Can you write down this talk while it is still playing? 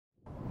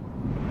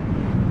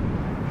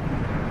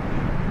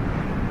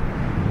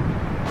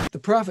The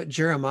prophet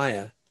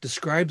Jeremiah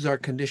describes our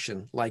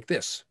condition like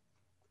this.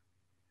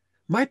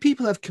 My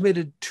people have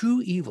committed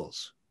two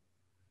evils.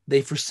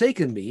 They've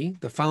forsaken me,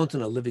 the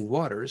fountain of living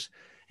waters,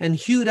 and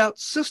hewed out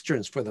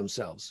cisterns for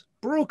themselves,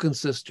 broken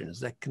cisterns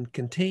that can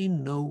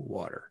contain no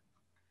water.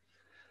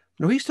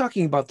 Now he's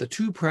talking about the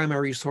two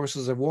primary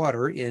sources of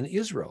water in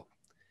Israel.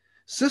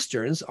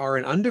 Cisterns are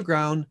an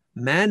underground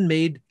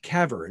man-made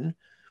cavern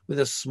with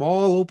a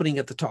small opening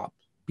at the top.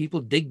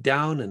 People dig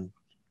down and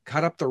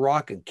cut up the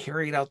rock and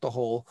carry it out the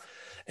hole,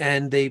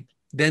 and they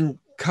then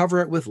cover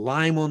it with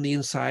lime on the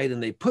inside,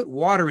 and they put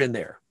water in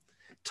there.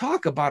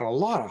 Talk about a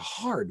lot of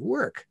hard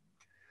work.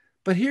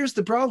 But here's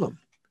the problem.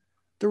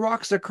 The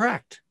rocks are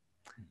cracked.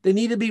 They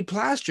need to be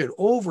plastered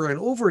over and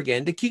over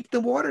again to keep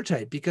them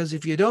watertight, because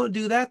if you don't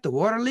do that, the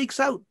water leaks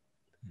out.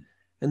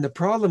 And the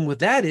problem with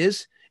that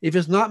is, if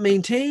it's not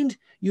maintained,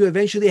 you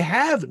eventually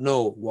have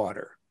no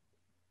water.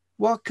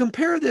 Well,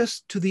 compare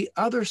this to the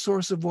other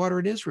source of water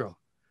in Israel.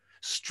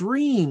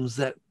 Streams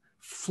that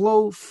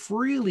flow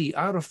freely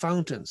out of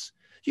fountains.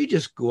 You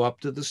just go up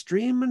to the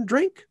stream and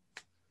drink.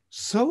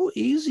 So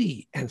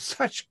easy and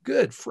such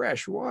good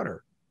fresh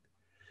water.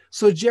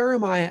 So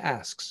Jeremiah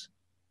asks,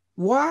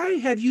 why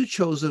have you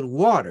chosen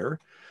water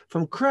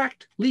from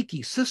cracked,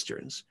 leaky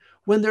cisterns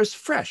when there's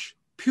fresh,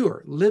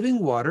 pure, living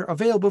water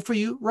available for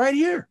you right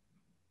here?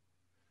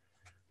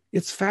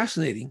 It's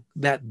fascinating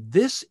that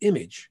this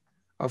image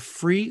of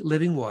free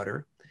living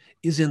water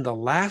is in the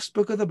last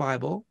book of the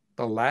Bible,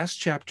 the last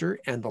chapter,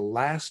 and the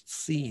last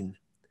scene.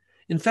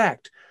 In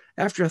fact,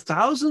 after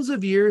thousands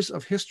of years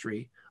of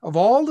history, of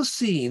all the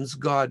scenes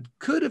God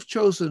could have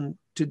chosen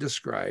to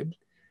describe,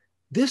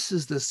 this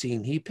is the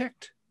scene he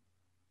picked.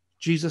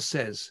 Jesus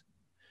says,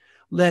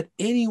 let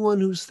anyone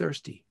who's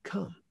thirsty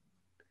come.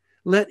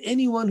 Let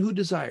anyone who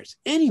desires,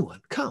 anyone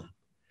come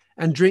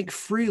and drink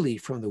freely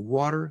from the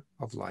water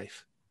of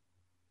life.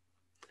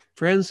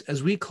 Friends,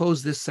 as we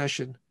close this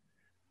session,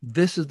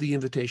 this is the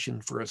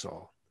invitation for us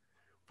all.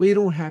 We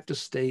don't have to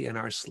stay in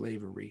our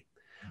slavery.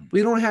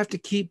 We don't have to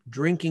keep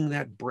drinking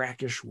that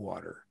brackish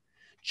water.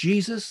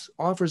 Jesus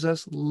offers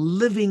us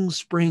living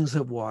springs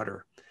of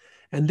water.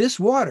 And this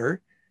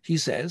water, he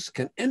says,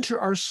 can enter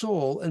our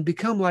soul and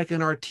become like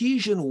an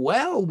artesian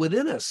well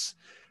within us,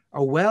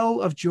 a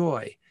well of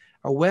joy,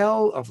 a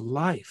well of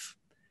life.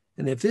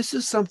 And if this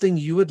is something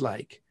you would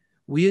like,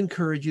 we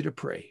encourage you to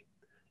pray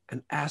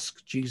and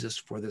ask Jesus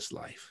for this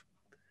life.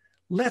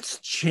 Let's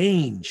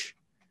change.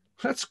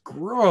 Let's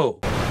grow.